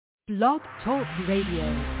Blog Talk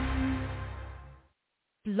Radio.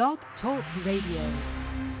 Blog Talk Radio.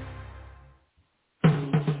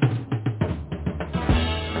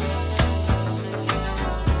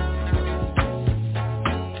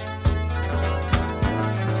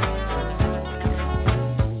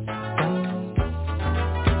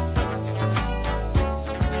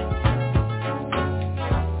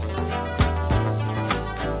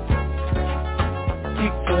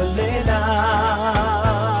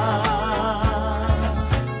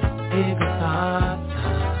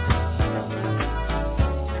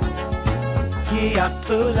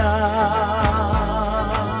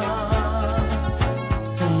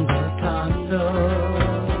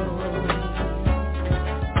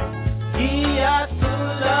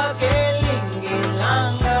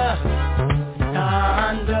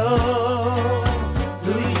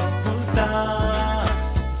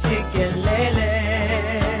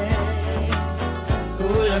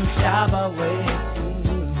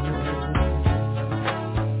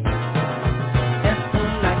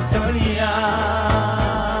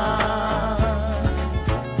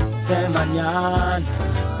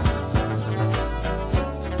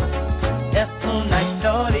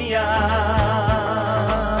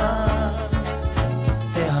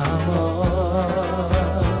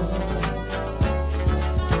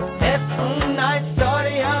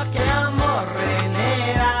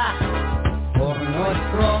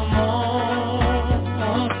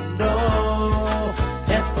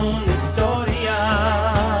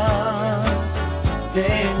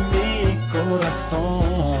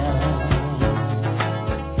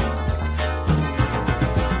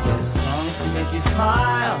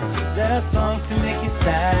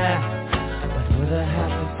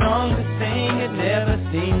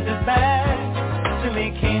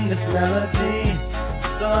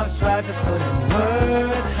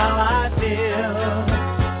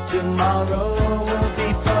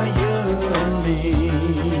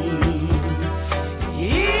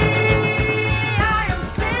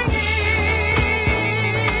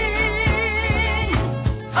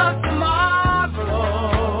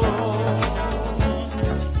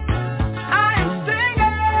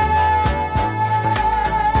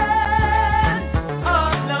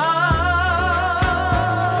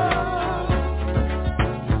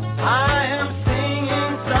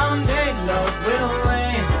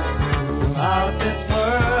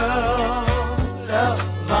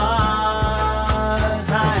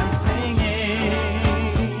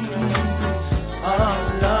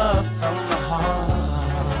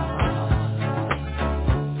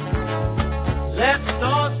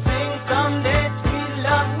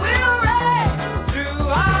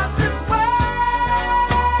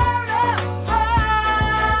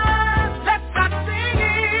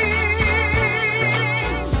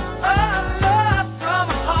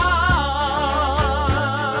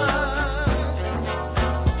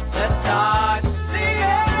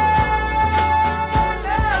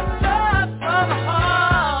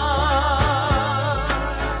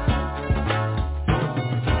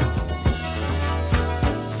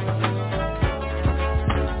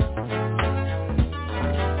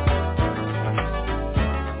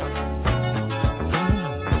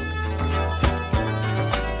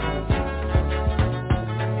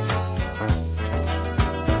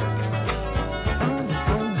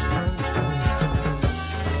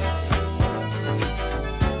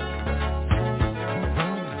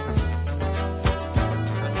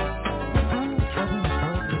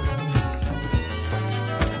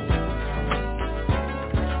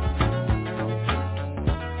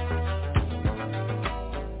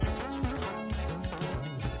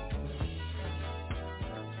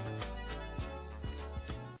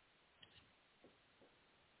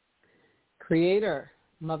 Creator,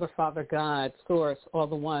 Mother, Father, God, Source, all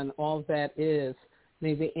the one, all that is.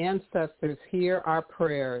 May the ancestors hear our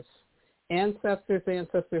prayers. Ancestors,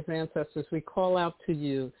 ancestors, ancestors, we call out to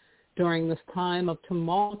you during this time of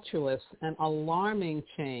tumultuous and alarming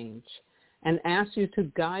change and ask you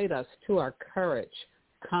to guide us to our courage,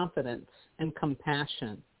 confidence, and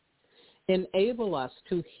compassion. Enable us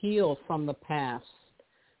to heal from the past,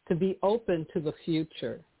 to be open to the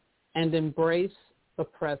future, and embrace the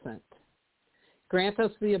present. Grant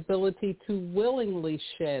us the ability to willingly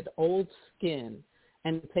shed old skin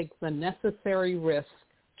and take the necessary risk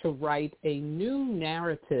to write a new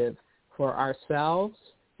narrative for ourselves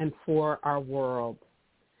and for our world.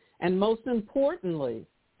 And most importantly,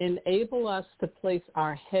 enable us to place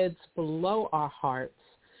our heads below our hearts,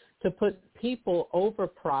 to put people over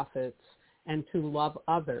profits, and to love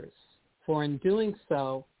others. For in doing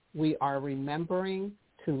so, we are remembering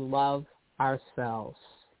to love ourselves.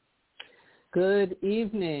 Good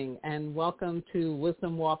evening, and welcome to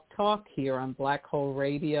Wisdom Walk Talk here on Black Hole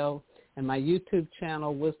Radio and my YouTube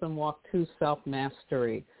channel, Wisdom Walk 2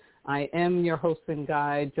 Self-Mastery. I am your host and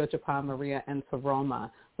guide, Jojopah Maria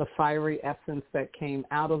Nsoroma, the fiery essence that came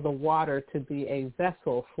out of the water to be a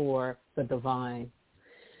vessel for the divine.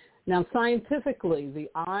 Now, scientifically, the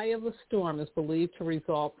eye of the storm is believed to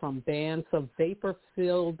result from bands of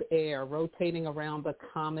vapor-filled air rotating around the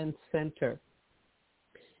common center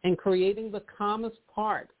and creating the calmest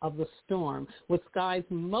part of the storm with skies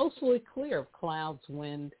mostly clear of clouds,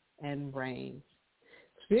 wind, and rain.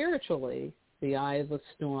 Spiritually, the eye of the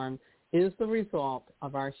storm is the result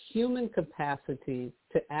of our human capacity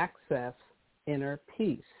to access inner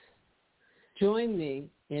peace. Join me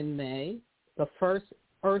in May, the first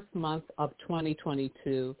Earth Month of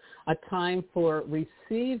 2022, a time for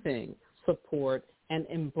receiving support and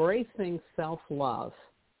embracing self-love,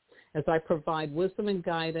 as I provide wisdom and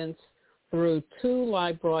guidance through 2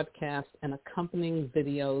 live broadcasts and accompanying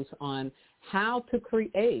videos on how to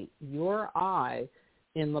create your eye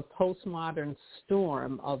in the postmodern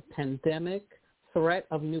storm of pandemic, threat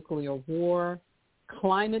of nuclear war,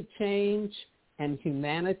 climate change, and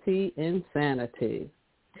humanity insanity.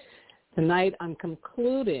 Tonight, I'm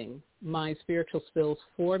concluding my spiritual spills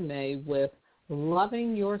for May with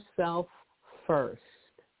loving yourself first.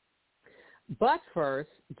 But first,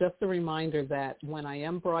 just a reminder that when I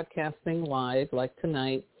am broadcasting live, like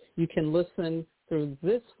tonight, you can listen through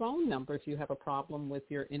this phone number if you have a problem with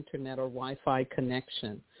your internet or Wi-Fi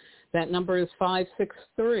connection. That number is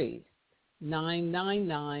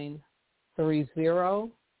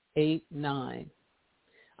 563-999-3089.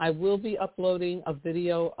 I will be uploading a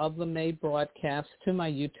video of the May broadcast to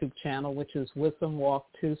my YouTube channel, which is Wisdom Walk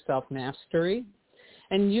 2 Self-Mastery.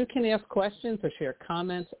 And you can ask questions or share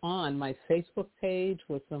comments on my Facebook page,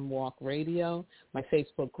 Wisdom Walk Radio, my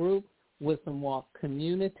Facebook group, Wisdom Walk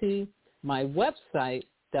Community, my website,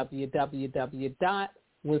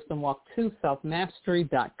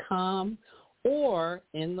 www.wisdomwalk2selfmastery.com, or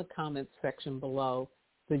in the comments section below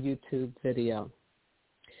the YouTube video.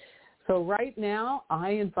 So right now, I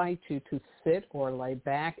invite you to sit or lay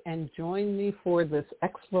back and join me for this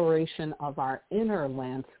exploration of our inner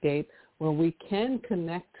landscape, where we can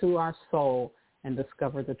connect to our soul and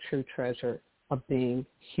discover the true treasure of being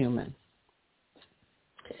human.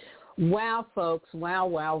 Wow, folks, wow,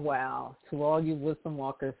 wow, wow. To all you wisdom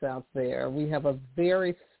walkers out there, we have a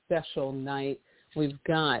very special night. We've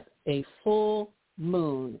got a full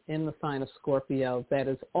moon in the sign of Scorpio that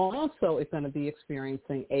is also going to be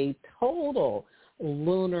experiencing a total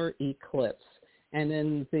lunar eclipse. And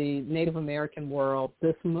in the Native American world,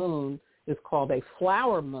 this moon is called a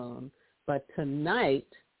flower moon. But tonight,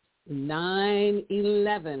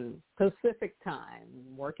 9/11 Pacific time,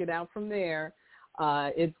 work it out from there,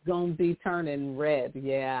 it's going to be turning red,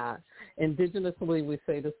 yeah. Indigenously, we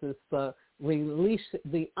say this is the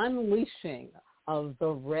unleashing of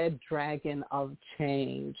the red dragon of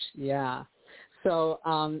change, yeah. So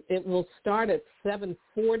it will start at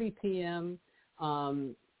 7:40 p.m.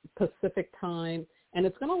 Pacific time, and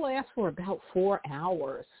it's going to last for about 4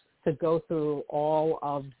 hours to go through all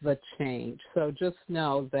of the change. So just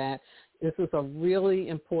know that this is a really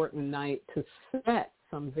important night to set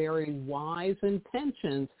some very wise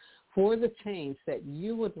intentions for the change that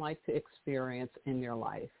you would like to experience in your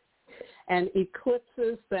life. And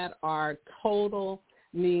eclipses that are total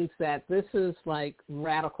means that this is like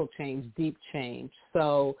radical change, deep change.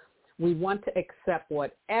 So we want to accept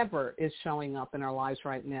whatever is showing up in our lives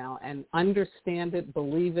right now and understand it,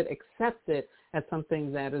 believe it, accept it as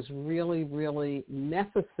something that is really, really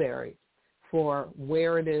necessary for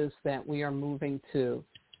where it is that we are moving to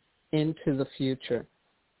into the future.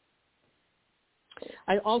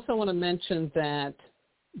 I also want to mention that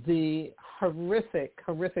the horrific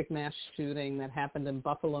mass shooting that happened in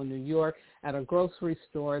Buffalo, New York, at a grocery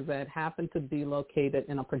store that happened to be located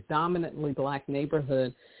in a predominantly black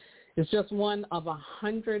neighborhood is just one of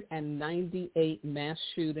 198 mass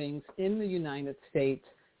shootings in the United States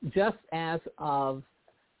just as of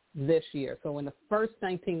this year. So in the first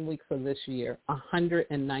 19 weeks of this year,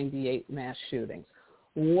 198 mass shootings.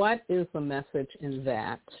 What is the message in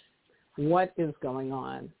that? What is going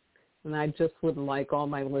on? And I just would like all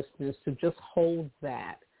my listeners to just hold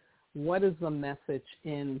that. What is the message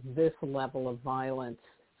in this level of violence,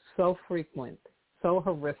 so frequent, so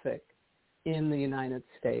horrific in the United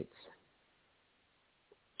States?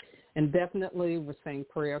 And definitely we're saying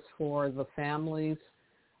prayers for the families,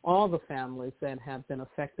 all the families that have been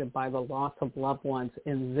affected by the loss of loved ones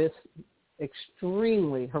in this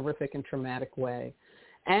extremely horrific and traumatic way.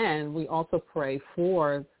 And we also pray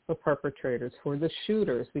for the perpetrators, for the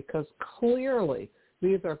shooters, because clearly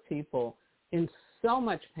these are people in so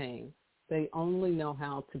much pain, they only know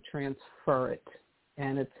how to transfer it,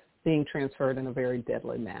 and it's being transferred in a very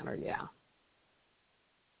deadly manner, yeah.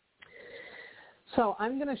 So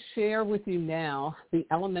I'm going to share with you now the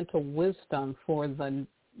elemental wisdom for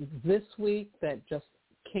this week that just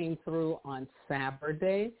came through on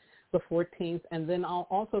Saturday, the 14th, and then I'll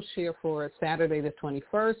also share for Saturday the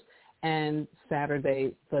 21st and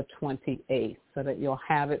Saturday the 28th so that you'll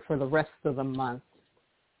have it for the rest of the month.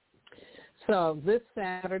 So this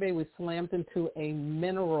Saturday we slammed into a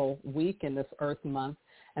mineral week in this Earth Month,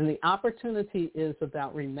 and the opportunity is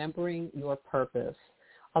about remembering your purpose.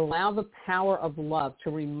 Allow the power of love to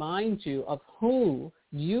remind you of who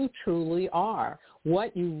you truly are,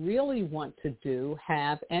 what you really want to do,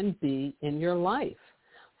 have, and be in your life.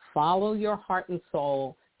 Follow your heart and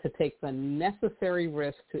soul to take the necessary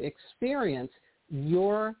risk to experience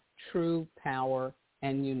your true power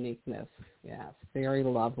and uniqueness. Yes, very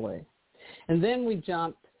lovely. And then we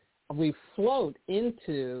float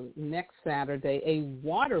into next Saturday, a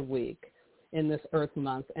water week in this Earth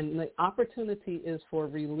Month, and the opportunity is for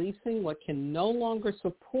releasing what can no longer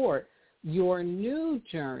support your new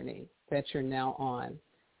journey that you're now on.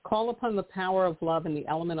 Call upon the power of love and the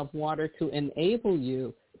element of water to enable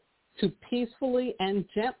you to peacefully and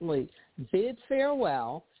gently bid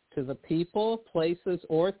farewell to the people, places,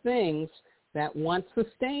 or things that once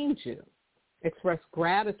sustained you. Express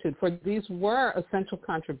gratitude for these were essential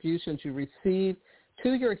contributions you received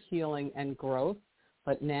to your healing and growth,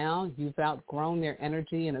 but now you've outgrown their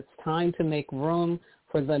energy, and it's time to make room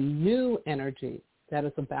for the new energy that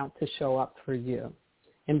is about to show up for you.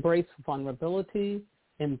 Embrace vulnerability,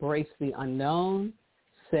 embrace the unknown,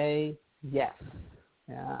 say yes.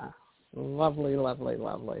 Yeah, lovely, lovely,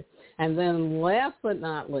 lovely. And then last but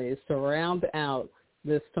not least, to round out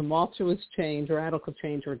this tumultuous change, radical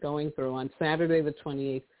change we're going through, on Saturday the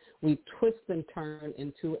 28th, we twist and turn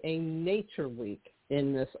into a nature week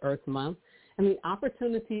in this Earth Month. And the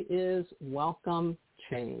opportunity is welcome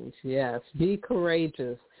change. Yes, be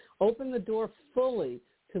courageous. Open the door fully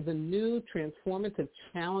to the new transformative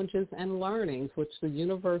challenges and learnings which the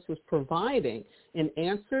universe is providing in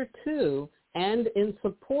answer to and in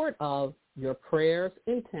support of your prayers,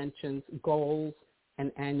 intentions, goals,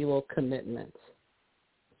 and annual commitments.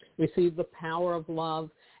 Receive the power of love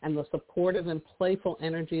and the supportive and playful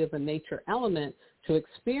energy of the nature element to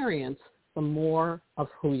experience the more of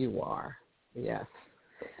who you are. Yes.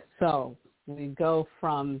 So we go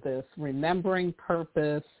from this remembering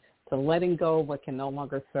purpose to letting go of what can no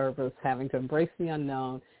longer serve us, having to embrace the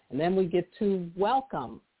unknown, and then we get to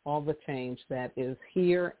welcome all the change that is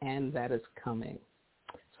here and that is coming.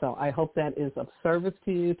 So I hope that is of service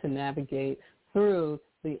to you to navigate through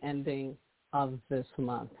the ending of this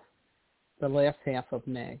month, the last half of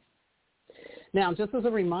May. Now, just as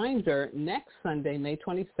a reminder, next Sunday, May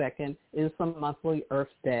 22nd, is the monthly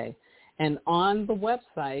Earth Day. And on the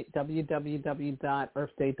website,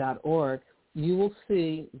 www.earthday.org, you will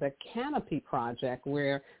see the Canopy Project,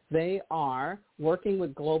 where they are working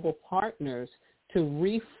with global partners to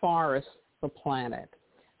reforest the planet.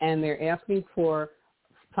 And they're asking for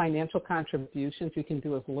financial contributions. You can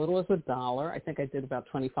do as little as $1. I think I did about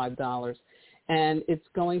 $25. And it's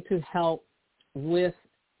going to help with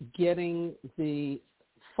getting the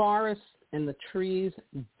forests and the trees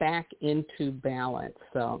back into balance.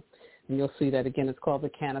 So, and you'll see that again. It's called the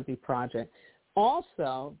Canopy Project.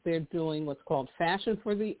 Also, they're doing what's called Fashion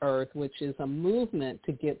for the Earth, which is a movement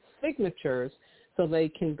to get signatures so they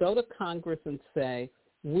can go to Congress and say,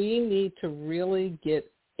 we need to really get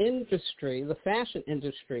industry, the fashion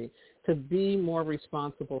industry, to be more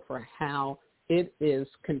responsible for how it is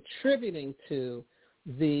contributing to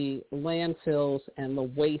the landfills and the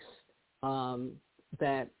waste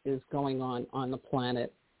that is going on the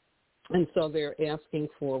planet. And so they're asking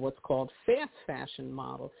for what's called fast fashion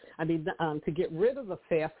model. To get rid of the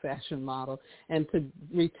fast fashion model and to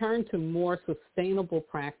return to more sustainable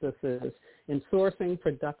practices in sourcing,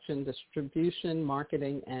 production, distribution,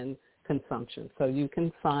 marketing, and consumption. So you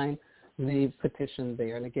can find the petition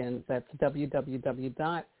there. And again, that's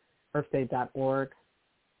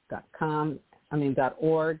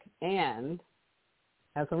www.earthday.org.org. And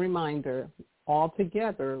as a reminder, all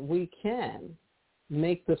together we can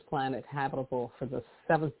make this planet habitable for the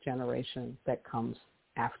 7th generation that comes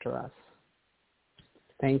after us.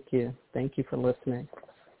 Thank you. Thank you for listening.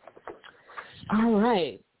 All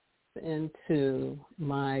right. Into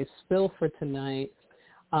my spill for tonight.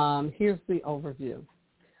 Here's the overview.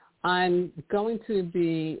 I'm going to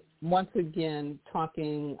be once again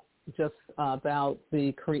talking just about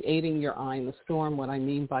the creating your eye in the storm, what I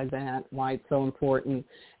mean by that, why it's so important,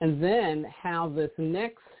 and then how this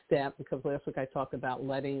next step, because last week I talked about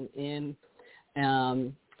letting in,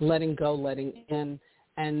 letting go, letting in,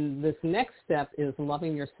 and this next step is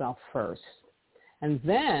loving yourself first. And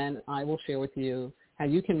then I will share with you how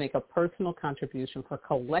you can make a personal contribution for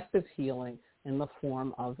collective healing in the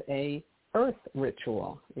form of a earth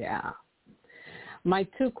ritual. Yeah. My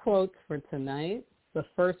 2 quotes for tonight. The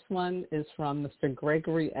first one is from Mr.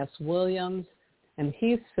 Gregory S. Williams, and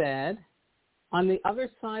he said, "On the other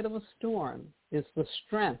side of a storm is the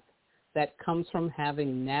strength that comes from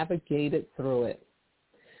having navigated through it.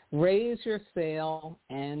 Raise your sail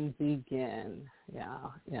and begin."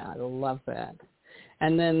 Yeah, I love that.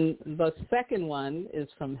 And then the second one is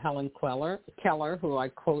from Helen Keller, who I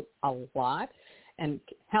quote a lot. And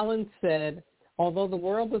Helen said, "Although the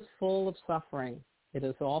world is full of suffering, it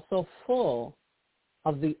is also full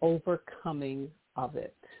of the overcoming of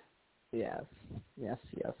it." Yes,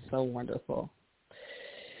 so wonderful.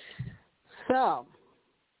 So,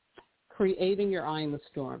 creating your eye in the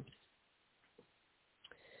storm.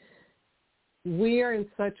 We are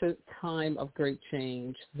in such a time of great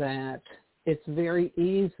change that it's very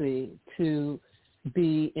easy to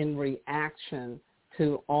be in reaction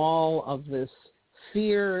to all of this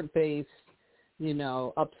fear-based,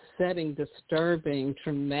 upsetting, disturbing,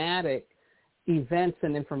 traumatic events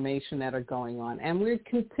and information that are going on. And we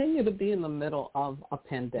continue to be in the middle of a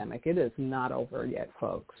pandemic. It is not over yet,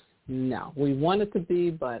 folks. No. We want it to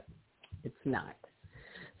be, but it's not.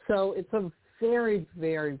 So it's a very,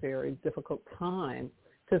 very, very difficult time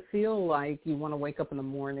to feel like you want to wake up in the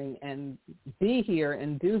morning and be here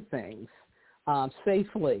and do things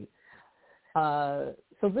safely.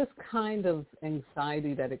 So this kind of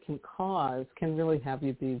anxiety that it can cause can really have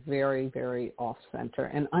you be very, very off-center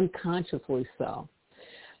and unconsciously so.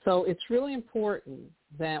 So it's really important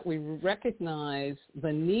that we recognize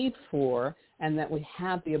the need for and that we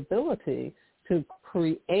have the ability to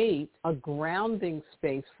create a grounding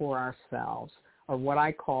space for ourselves, or what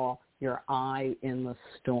I call your eye in the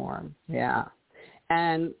storm. Yeah.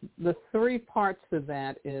 And the 3 parts to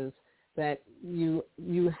that is that you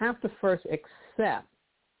have to first accept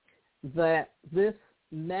that this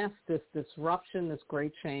mess, this disruption, this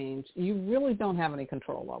great change, you really don't have any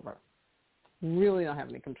control over. Really don't have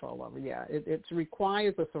any control over. Yeah, it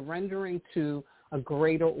requires a surrendering to a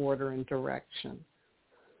greater order and direction.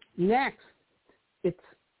 Next, it's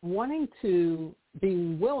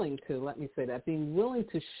being willing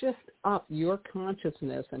to shift up your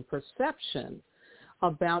consciousness and perception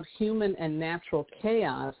about human and natural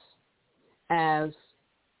chaos as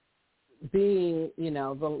being,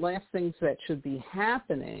 the last things that should be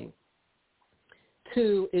happening,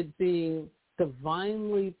 to it being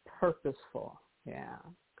divinely purposeful. Yeah.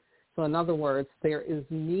 So in other words, there is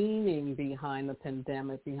meaning behind the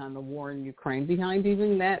pandemic, behind the war in Ukraine, behind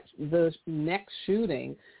even the next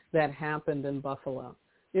shooting that happened in Buffalo.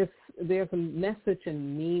 There's a message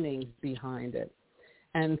and meaning behind it.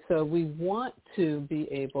 And so we want to be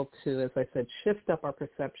able to, as I said, shift up our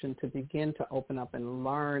perception to begin to open up and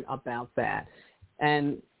learn about that.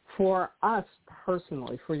 And for us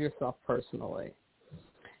personally, for yourself personally.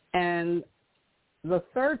 And the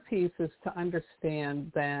third piece is to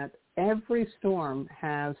understand that every storm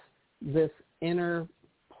has this inner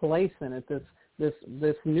place in it,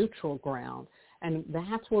 this neutral ground. And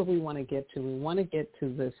that's where we want to get to. We want to get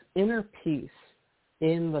to this inner peace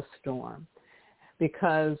in the storm.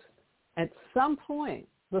 Because at some point,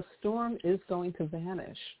 the storm is going to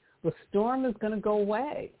vanish. The storm is going to go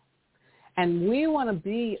away. And we want to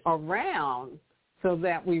be around so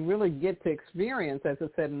that we really get to experience, as I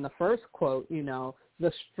said in the first quote,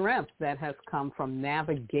 the strength that has come from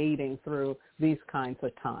navigating through these kinds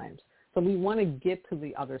of times. So we want to get to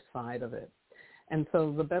the other side of it. And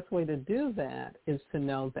so the best way to do that is to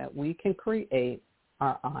know that we can create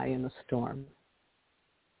our eye in the storm.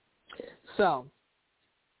 So,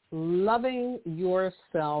 loving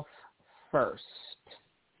yourself first.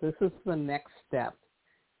 This is the next step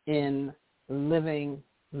in living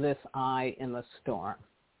this eye in the storm.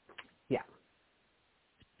 Yeah.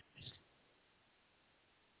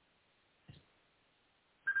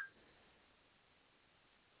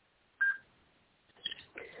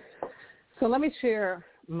 So let me share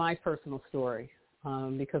my personal story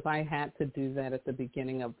because I had to do that at the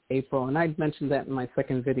beginning of April. And I mentioned that in my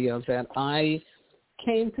second video, that I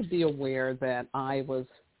came to be aware that I was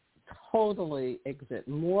totally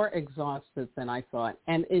more exhausted than I thought,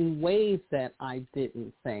 and in ways that I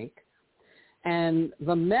didn't think. And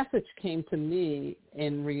the message came to me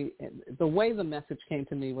the way the message came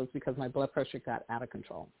to me was because my blood pressure got out of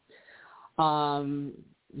control.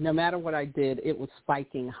 No matter what I did, it was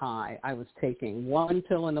spiking high. I was taking one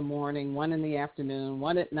pill in the morning, one in the afternoon,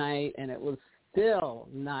 one at night, and it was still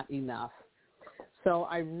not enough. So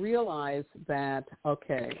I realized that,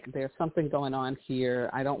 okay, there's something going on here.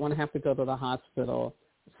 I don't want to have to go to the hospital.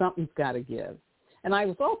 Something's got to give. And I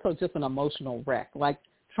was also just an emotional wreck. Like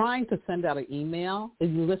trying to send out an email, it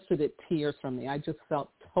elicited tears from me. I just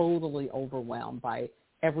felt totally overwhelmed by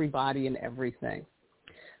everybody and everything.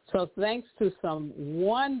 So thanks to some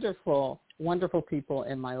wonderful, wonderful people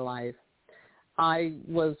in my life, I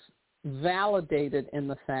was validated in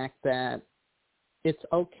the fact that it's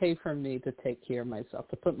okay for me to take care of myself,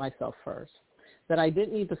 to put myself first, that I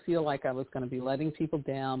didn't need to feel like I was going to be letting people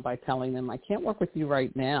down by telling them, I can't work with you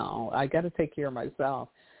right now. I got to take care of myself.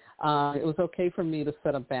 It was okay for me to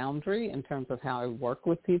set a boundary in terms of how I work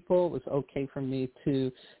with people. It was okay for me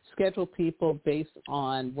to schedule people based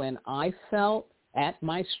on when I felt at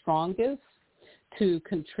my strongest, to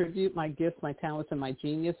contribute my gifts, my talents, and my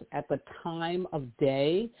genius at the time of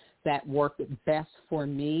day that worked best for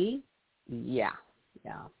me. Yeah.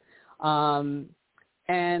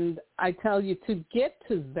 And I tell you, to get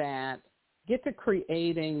to that, get to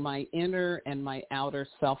creating my inner and my outer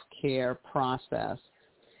self-care process,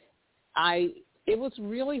 it was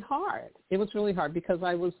really hard. It was really hard because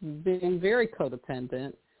I was being very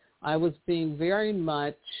codependent. I was being very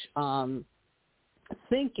much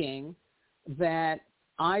thinking that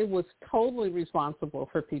I was totally responsible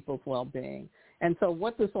for people's well-being. And so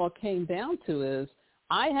what this all came down to is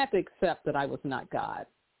I had to accept that I was not God.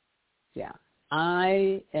 Yeah,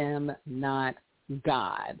 I am not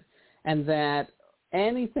God. And that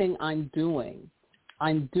anything I'm doing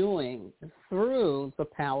through the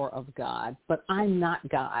power of God, but I'm not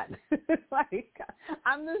God. Like,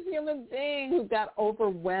 I'm this human being who got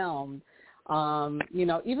overwhelmed.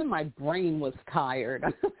 Even my brain was tired.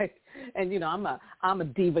 And I'm a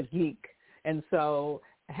diva geek. And so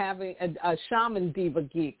having a shaman diva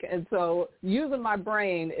geek. And so using my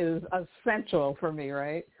brain is essential for me,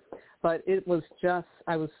 right? But I was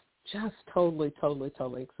just totally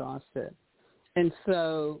exhausted. And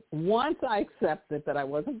so once I accepted that I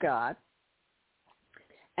wasn't God,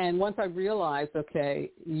 and once I realized, okay,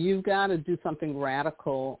 you've got to do something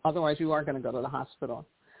radical, otherwise you are going to go to the hospital,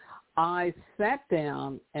 I sat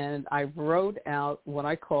down and I wrote out what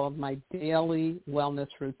I called my daily wellness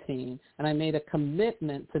routine, and I made a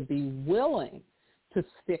commitment to be willing to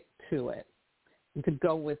stick to it and to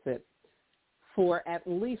go with it for at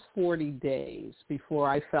least 40 days before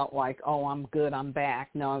I felt like, oh, I'm good, I'm back.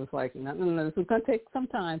 No, I was like, no, this is going to take some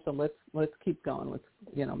time, so let's keep going. Let's,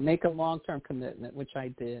 make a long-term commitment, which I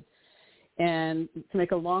did. And to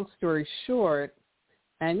make a long story short,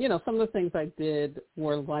 and, some of the things I did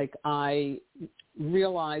were like I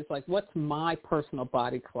realized, like, what's my personal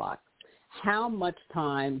body clock? How much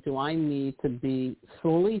time do I need to be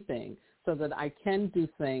sleeping so that I can do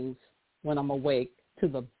things when I'm awake to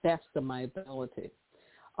the best of my ability?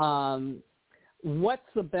 What's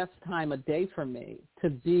the best time of day for me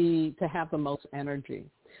to have the most energy?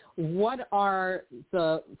 What are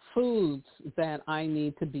the foods that I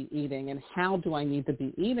need to be eating, and how do I need to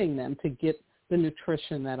be eating them to get the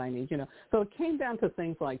nutrition that I need, So it came down to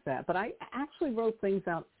things like that. But I actually wrote things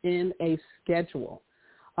out in a schedule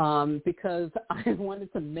because I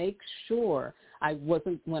wanted to make sure I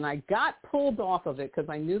wasn't, when I got pulled off of it, because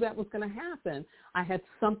I knew that was going to happen, I had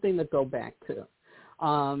something to go back to.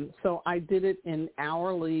 So I did it in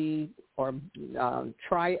hourly or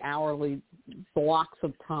tri-hourly blocks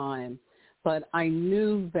of time. But I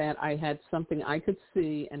knew that I had something I could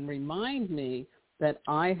see and remind me that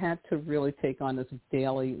I had to really take on this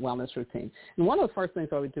daily wellness routine. And one of the first things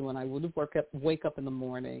I would do when I would wake up in the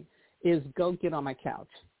morning is go get on my couch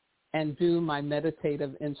and do my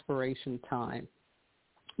meditative inspiration time,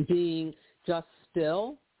 being just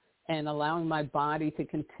still and allowing my body to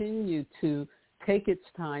continue to take its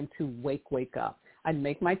time to wake up. I'd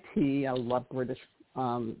make my tea. I love British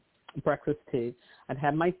breakfast tea. I'd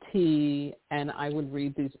have my tea, and I would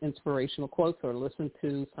read these inspirational quotes or listen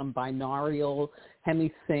to some binaural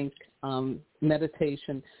hemi-sync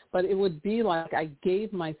meditation. But it would be like I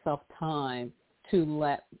gave myself time to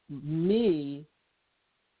let me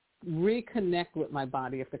reconnect with my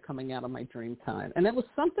body after coming out of my dream time. And that was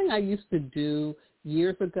something I used to do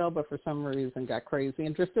years ago, but for some reason got crazy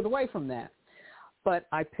and drifted away from that. But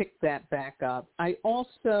I picked that back up. I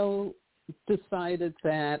also decided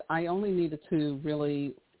that I only needed to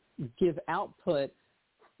really give output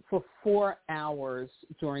for 4 hours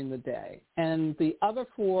during the day. And the other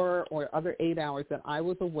 4 or other 8 hours that I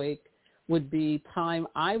was awake would be time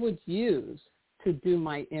I would use to do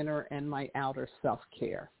my inner and my outer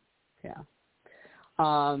self-care.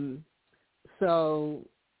 Yeah. So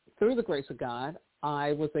through the grace of God,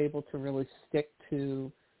 I was able to really stick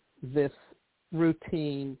to this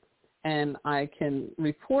routine, and I can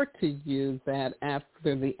report to you that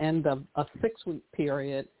after the end of a 6-week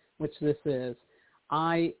period, which this is,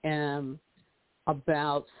 I am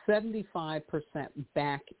about 75%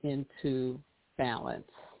 back into balance.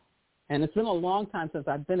 And it's been a long time since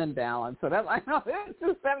I've been in balance, so that I know it's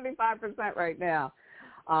just 75% right now.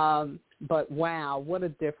 But wow, what a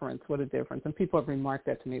difference, what a difference. And people have remarked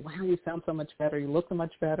that to me. Wow, you sound so much better. You look so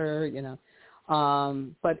much better, you know.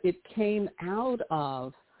 But it came out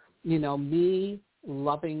of, you know, me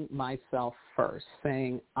loving myself first,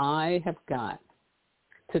 saying I have got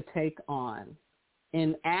to take on,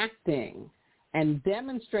 enacting and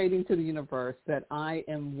demonstrating to the universe that I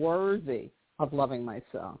am worthy of loving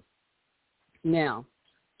myself. Now,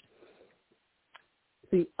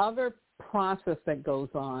 the other process that goes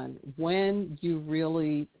on when you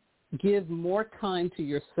really give more time to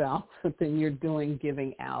yourself than you're doing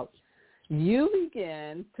giving out, you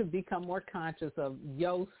begin to become more conscious of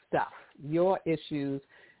your stuff, your issues,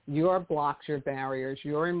 your blocks, your barriers,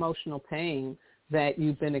 your emotional pain that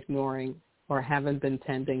you've been ignoring or haven't been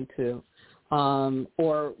tending to,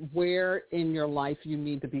 or where in your life you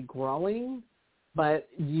need to be growing, but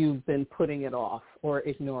you've been putting it off or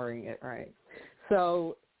ignoring it, right?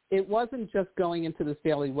 So it wasn't just going into this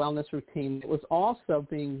daily wellness routine. It was also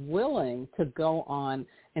being willing to go on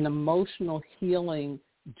an emotional healing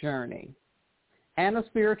journey, and a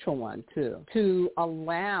spiritual one too, to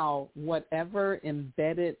allow whatever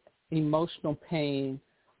embedded emotional pain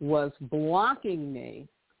was blocking me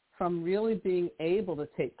from really being able to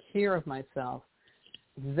take care of myself,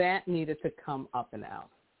 that needed to come up and out,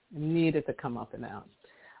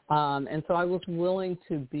 And so I was willing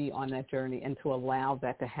to be on that journey and to allow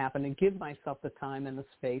that to happen and give myself the time and the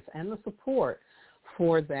space and the support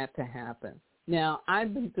for that to happen. Now,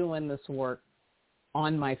 I've been doing this work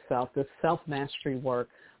on myself, this self-mastery work,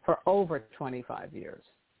 for over 25 years.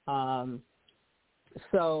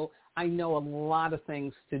 So I know a lot of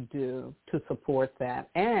things to do to support that.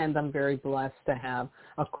 And I'm very blessed to have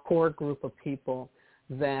a core group of people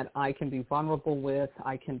that I can be vulnerable with,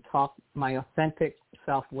 I can talk my authentic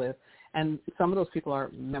self with. And some of those people are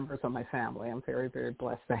members of my family. I'm very, very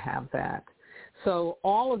blessed to have that. So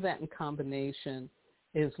all of that in combination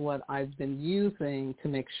is what I've been using to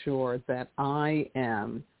make sure that I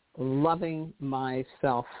am loving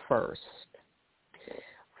myself first.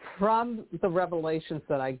 From the revelations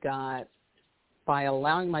that I got by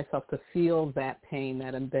allowing myself to feel that pain,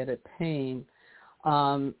 that embedded pain,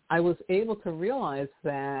 I was able to realize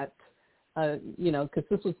that, because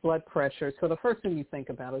this was blood pressure. So the first thing you think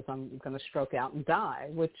about is I'm going to stroke out and die,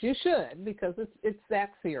 which you should, because it's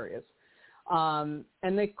that serious. And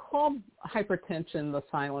they call hypertension the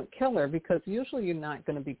silent killer because usually you're not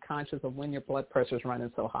going to be conscious of when your blood pressure is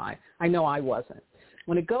running so high. I know I wasn't.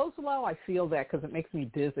 When it goes low, I feel that because it makes me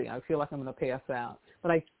dizzy. I feel like I'm going to pass out.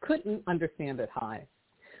 But I couldn't understand it high.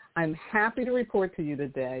 I'm happy to report to you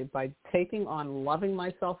today, by taking on loving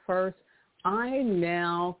myself first, I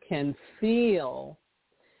now can feel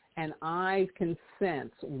and I can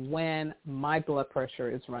sense when my blood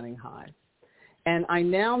pressure is running high. And I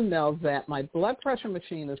now know that my blood pressure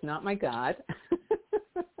machine is not my God.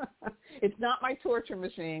 It's not my torture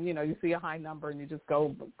machine. You know, you see a high number and you just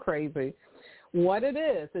go crazy. What it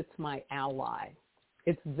is, it's my ally.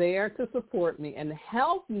 It's there to support me and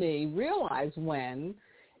help me realize when,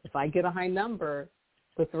 if I get a high number,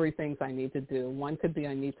 the 3 things I need to do. One could be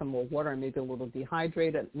I need some more water. I may be a little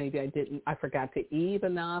dehydrated. Maybe I forgot to eat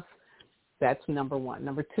enough. That's number 1.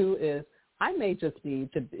 Number 2 is I may just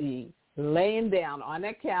need to be laying down on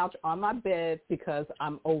that couch, on my bed, because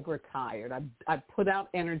I'm overtired. I've put out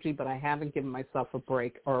energy, but I haven't given myself a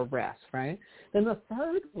break or a rest, right? Then the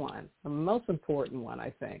third one, the most important one,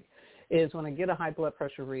 I think, is when I get a high blood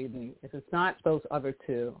pressure reading, if it's not those other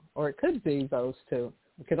 2, or it could be those 2,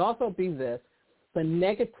 it could also be this, the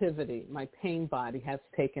negativity, my pain body has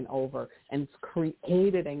taken over and it's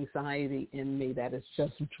created anxiety in me that is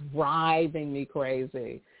just driving me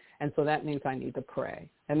crazy. And so that means I need to pray.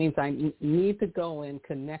 That means I need to go in,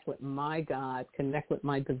 connect with my God, connect with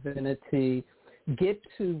my divinity, get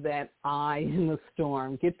to that eye in the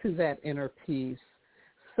storm, get to that inner peace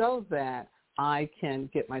so that I can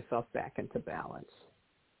get myself back into balance.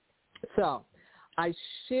 So I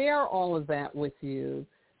share all of that with you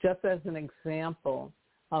just as an example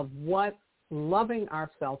of what loving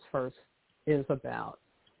ourselves first is about,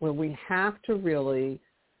 where we have to really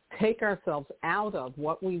take ourselves out of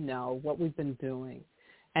what we know, what we've been doing,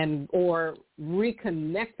 or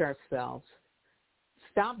reconnect ourselves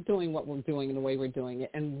stop doing what we're doing and the way we're doing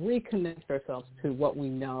it and reconnect ourselves to what we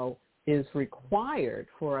know is required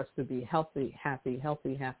for us to be healthy, happy,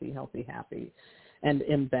 and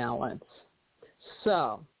in balance.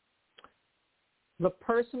 So the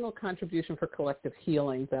personal contribution for collective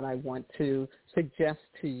healing that I want to suggest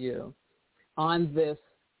to you on this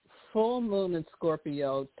full moon in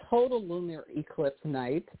Scorpio, total lunar eclipse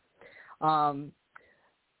night, from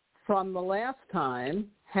the last time,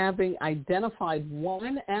 having identified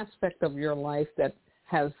one aspect of your life that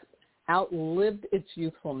has outlived its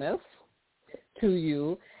youthfulness to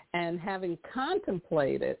you, and having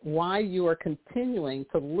contemplated why you are continuing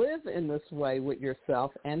to live in this way with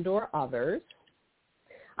yourself and or others,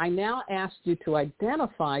 I now ask you to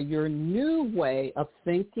identify your new way of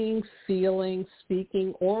thinking, feeling,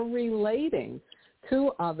 speaking, or relating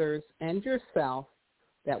to others and yourself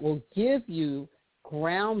that will give you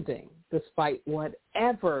grounding despite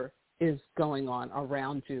whatever is going on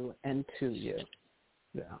around you and to you.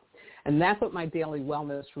 Yeah. And that's what my daily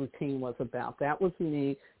wellness routine was about. That was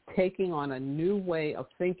me taking on a new way of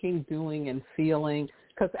thinking, doing, and feeling,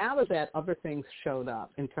 because out of that, other things showed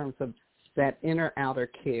up in terms of that inner-outer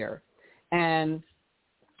care. And,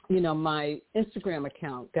 you know, my Instagram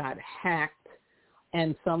account got hacked,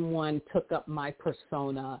 and someone took up my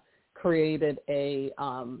persona, created a,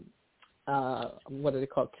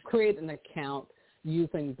 create an account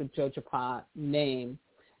using the Jojopah name.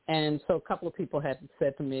 And so a couple of people had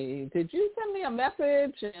said to me, did you send me a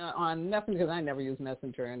message on Messenger? Because I never use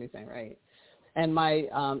Messenger or anything, right? And my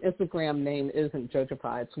Instagram name isn't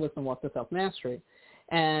Jojopah. It's Wisdom Walk to Self-Mastery.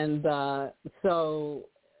 And so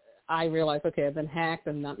I realized, okay, I've been hacked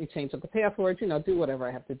and let me change up the password, you know, do whatever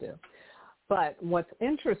I have to do. But what's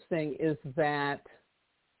interesting is that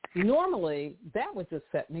normally that would just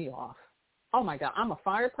set me off. Oh, my God, I'm a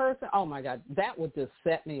fire person. Oh, my God, that would just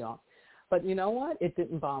set me off. But you know what? It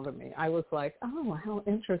didn't bother me. I was like, oh, how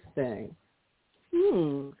interesting.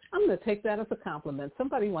 I'm going to take that as a compliment.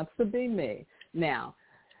 Somebody wants to be me. Now,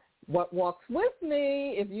 what walks with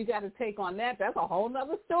me, if you got to take on that, that's a whole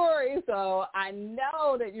nother story. So I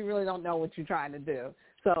know that you really don't know what you're trying to do.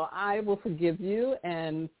 So I will forgive you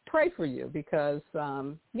and pray for you because,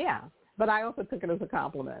 but I also took it as a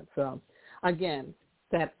compliment. So, again,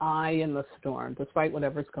 that I in the storm, despite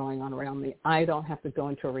whatever's going on around me, I don't have to go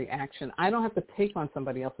into a reaction. I don't have to take on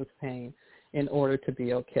somebody else's pain in order to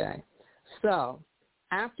be okay. So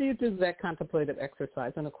after you do that contemplative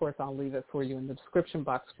exercise, and of course I'll leave it for you in the description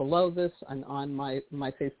box below this and on my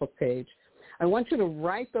Facebook page, I want you to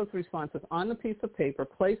write those responses on a piece of paper,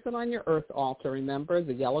 place it on your earth altar. Remember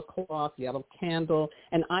the yellow cloth, yellow candle,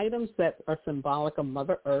 and items that are symbolic of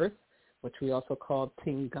Mother Earth, which we also call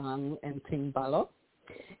Tingang and Tingbalo.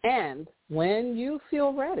 And when you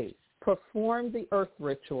feel ready, perform the earth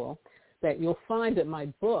ritual that you'll find in my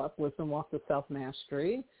book, Wisdom Walk to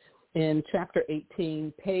Self-Mastery. In Chapter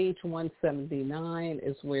 18, page 179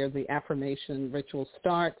 is where the affirmation ritual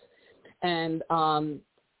starts. And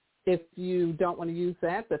if you don't want to use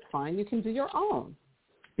that, that's fine. You can do your own.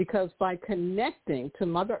 Because by connecting to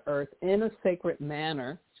Mother Earth in a sacred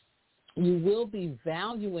manner, you will be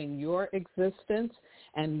valuing your existence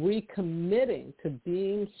and recommitting to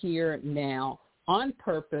being here now on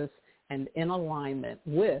purpose and in alignment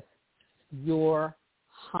with your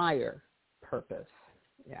higher purpose.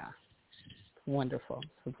 Yeah, wonderful.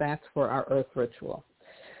 So that's for our earth ritual.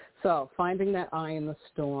 So finding that eye in the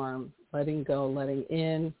storm, letting go, letting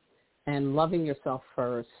in, and loving yourself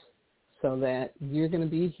first so that you're going to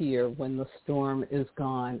be here when the storm is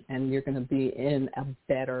gone and you're going to be in a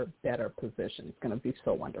better position. It's going to be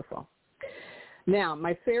so wonderful. Now,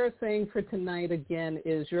 my Sarah saying for tonight again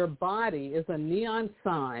is your body is a neon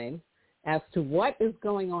sign as to what is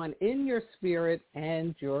going on in your spirit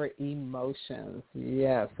and your emotions.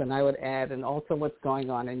 Yes, and I would add, and also what's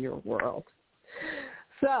going on in your world.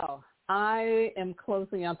 So I am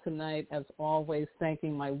closing out tonight, as always,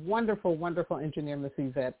 thanking my wonderful, wonderful engineer, Miss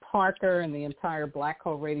Yvette Parker, and the entire Black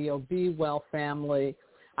Hole Radio Be Well family.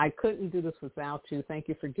 I couldn't do this without you. Thank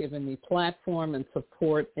you for giving me platform and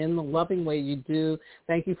support in the loving way you do.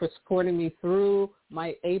 Thank you for supporting me through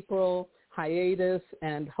my April hiatus,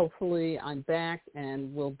 and hopefully I'm back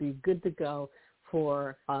and will be good to go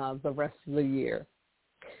for the rest of the year.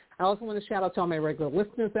 I also want to shout out to all my regular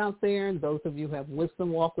listeners out there and those of you who have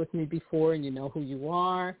wisdom walked with me before and you know who you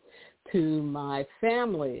are, to my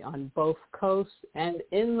family on both coasts and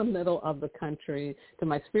in the middle of the country, to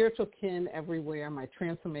my spiritual kin everywhere, my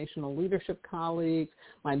transformational leadership colleagues,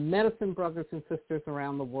 my medicine brothers and sisters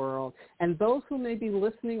around the world, and those who may be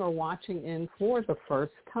listening or watching in for the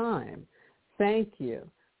first time. Thank you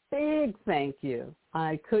big thank you.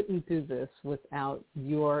 I couldn't do this without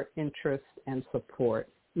your interest and support.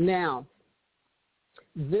 Now,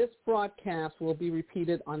 this broadcast will be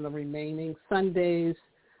repeated on the remaining Sundays,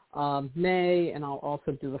 May, and I'll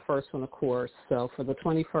also do the first one, of course. So for the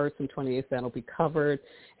 21st and 28th, that'll be covered.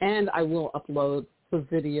 And I will upload the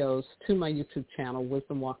videos to my YouTube channel,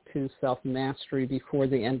 Wisdom Walk 2 Self-Mastery, before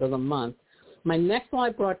the end of the month. My next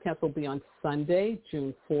live broadcast will be on Sunday,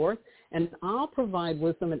 June 4th, and I'll provide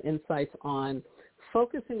wisdom and insights on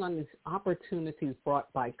focusing on these opportunities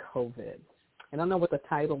brought by COVID. I don't know what the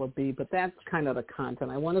title will be, but that's kind of the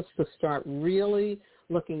content. I want us to start really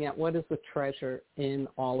looking at what is the treasure in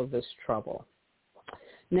all of this trouble.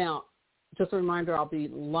 Now, just a reminder, I'll be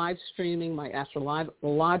live streaming my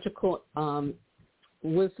astrological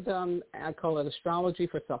wisdom. I call it Astrology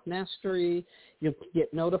for Self-Mastery. You'll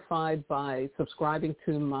get notified by subscribing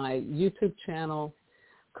to my YouTube channel,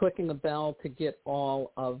 clicking the bell to get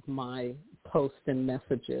all of my posts and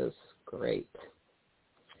messages. Great.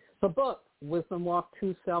 The book, Wisdom Walk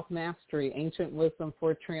 2 Self-Mastery, Ancient Wisdom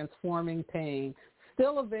for Transforming Pain,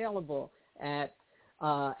 still available at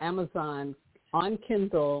Amazon, on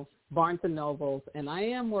Kindle, Barnes & Nobles, and I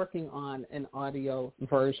am working on an audio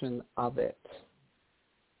version of it.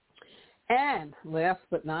 And last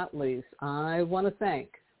but not least, I want to thank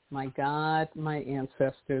my God, my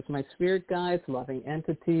ancestors, my spirit guides, loving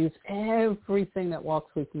entities, everything that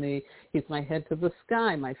walks with me. He's my head to the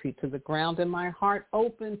sky, my feet to the ground, and my heart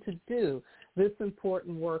open to do this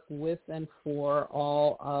important work with and for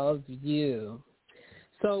all of you.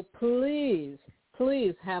 So please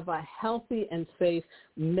have a healthy and safe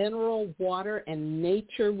mineral, water, and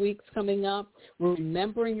nature weeks coming up,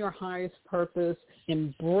 remembering your highest purpose,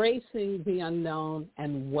 embracing the unknown,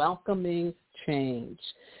 and welcoming change.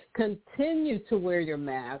 Continue to wear your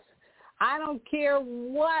mask. I don't care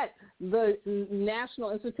what the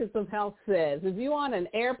National Institutes of Health says. If you're on an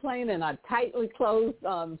airplane in a tightly closed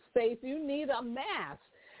space, you need a mask.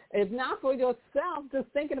 If not for yourself, just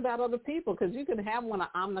thinking about other people, because you could have one of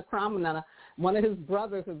Omicron and one of his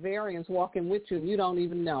brothers, a variant, walking with you, and you don't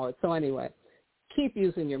even know it. So anyway, keep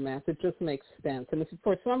using your mask. It just makes sense. And if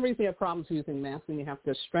for some reason you have problems using masks, then you have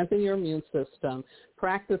to strengthen your immune system,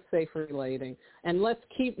 practice safe relating, and let's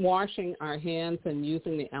keep washing our hands and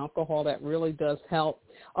using the alcohol. That really does help.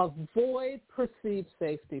 Avoid perceived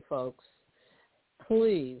safety, folks,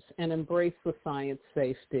 please, and embrace the science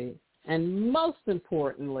safety. And most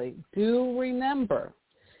importantly, do remember,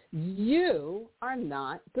 you are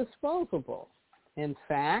not disposable. In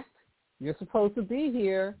fact, you're supposed to be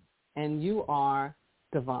here, and you are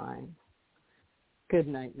divine. Good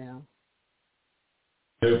night now.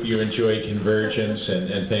 I hope you enjoy Convergence,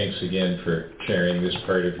 and thanks again for sharing this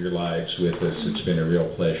part of your lives with us. It's been a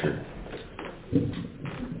real pleasure.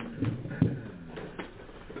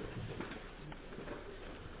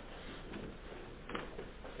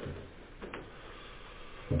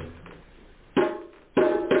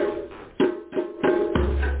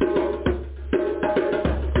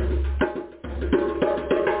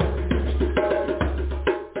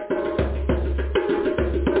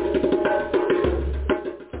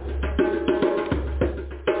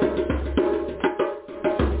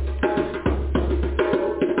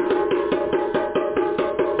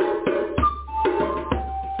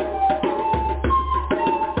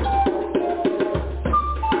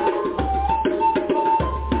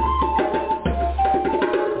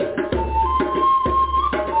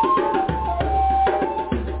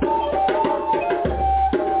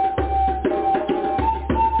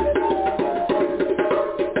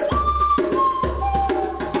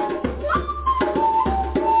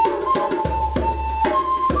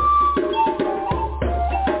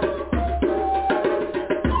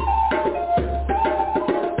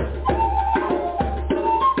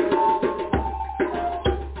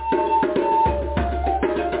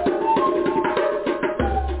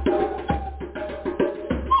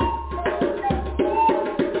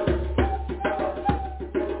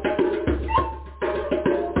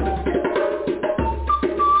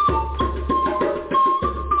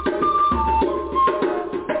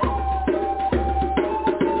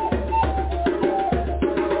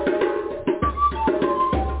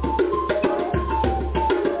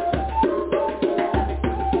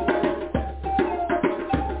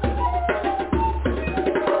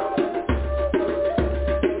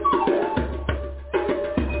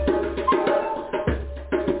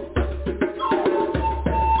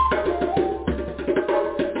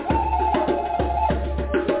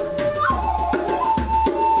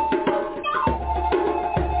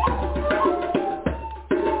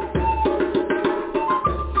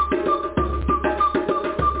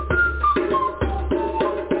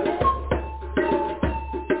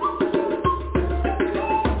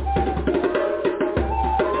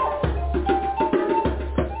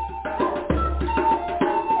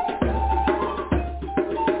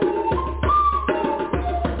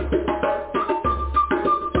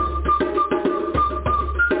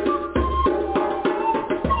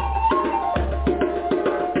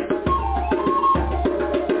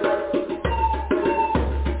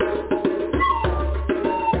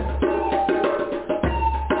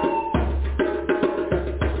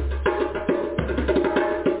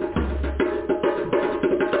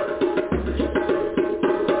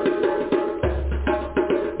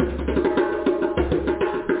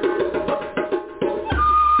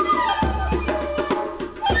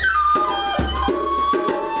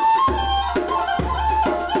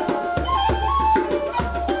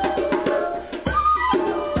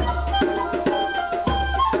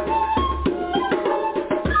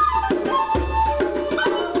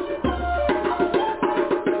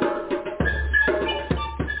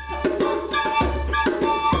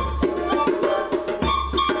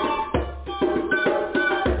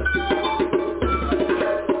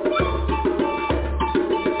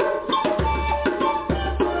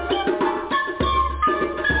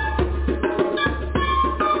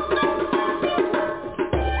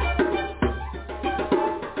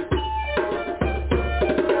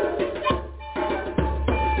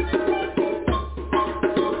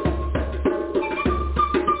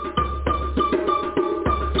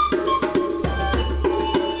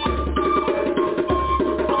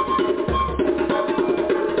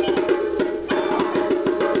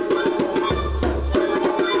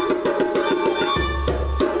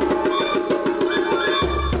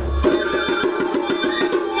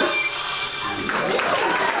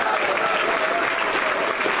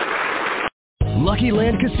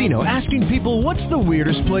 Casino asking people, what's the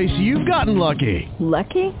weirdest place you've gotten lucky?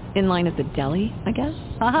 Lucky? In line at the deli, I guess?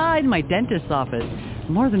 Aha, in my dentist's office.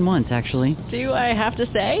 More than once, actually. Do I have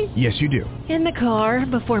to say? Yes, you do. In the car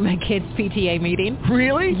before my kids' PTA meeting.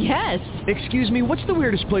 Really? Yes. Excuse me, what's the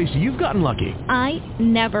weirdest place you've gotten lucky? I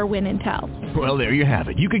never win and tell. Well, there you have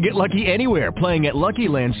it. You can get lucky anywhere, playing at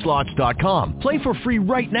LuckyLandSlots.com. Play for free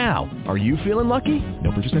right now. Are you feeling lucky?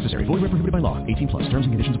 No purchase necessary. Void where prohibited by law. 18+. Terms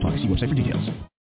and conditions apply. See website for details.